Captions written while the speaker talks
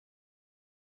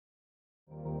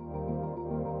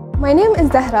My name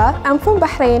is Zahra. I'm from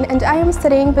Bahrain and I am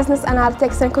studying business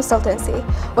analytics and consultancy.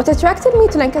 What attracted me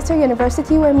to Lancaster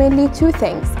University were mainly two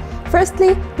things.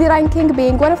 Firstly, the ranking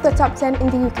being one of the top 10 in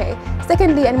the UK.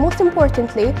 Secondly, and most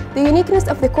importantly, the uniqueness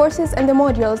of the courses and the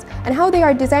modules and how they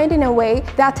are designed in a way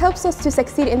that helps us to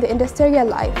succeed in the industrial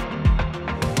life.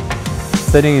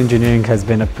 Studying engineering has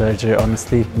been a pleasure,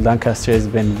 honestly. Lancaster has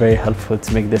been very helpful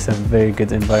to make this a very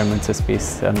good environmental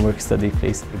space and work-study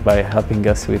place by helping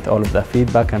us with all of that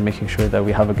feedback and making sure that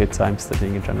we have a good time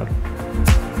studying in general.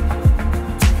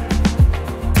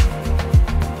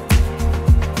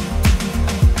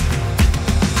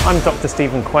 I'm Dr.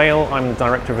 Stephen Quayle. I'm the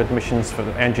Director of Admissions for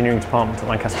the Engineering Department at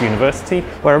Lancaster University.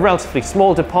 We're a relatively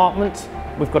small department.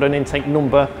 We've got an intake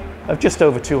number of just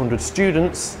over 200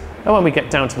 students. And when we get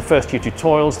down to the first year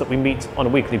tutorials that we meet on a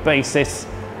weekly basis,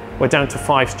 we're down to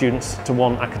 5 students to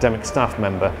 1 academic staff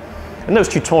member. And those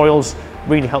tutorials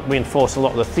really help reinforce a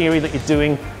lot of the theory that you're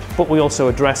doing, but we also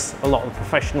address a lot of the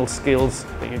professional skills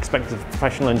that you expect of a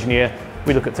professional engineer.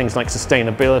 We look at things like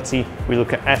sustainability, we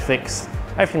look at ethics,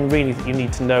 everything really that you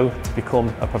need to know to become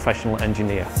a professional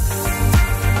engineer.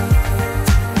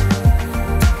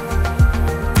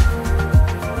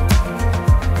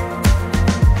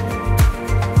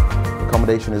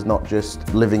 Accommodation is not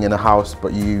just living in a house,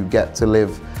 but you get to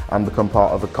live and become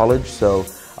part of a college. So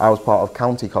I was part of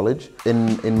County College.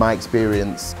 In my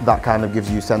experience, that kind of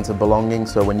gives you a sense of belonging.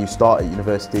 So when you start at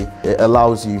university, it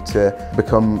allows you to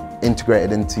become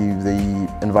integrated into the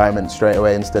environment straight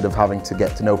away instead of having to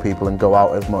get to know people and go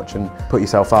out as much and put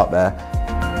yourself out there.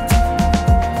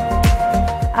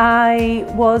 I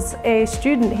was a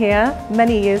student here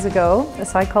many years ago, a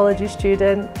psychology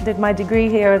student, did my degree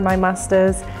here and my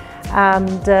master's.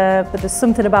 But there's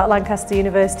something about Lancaster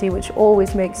University which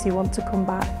always makes you want to come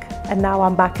back. And now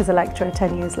I'm back as a lecturer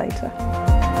 10 years later.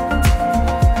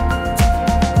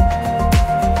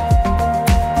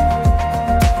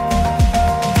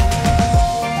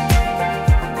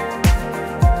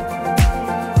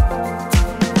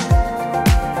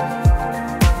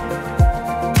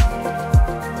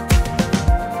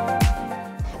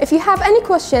 If you have any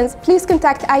questions, please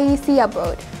contact IEC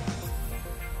Abroad.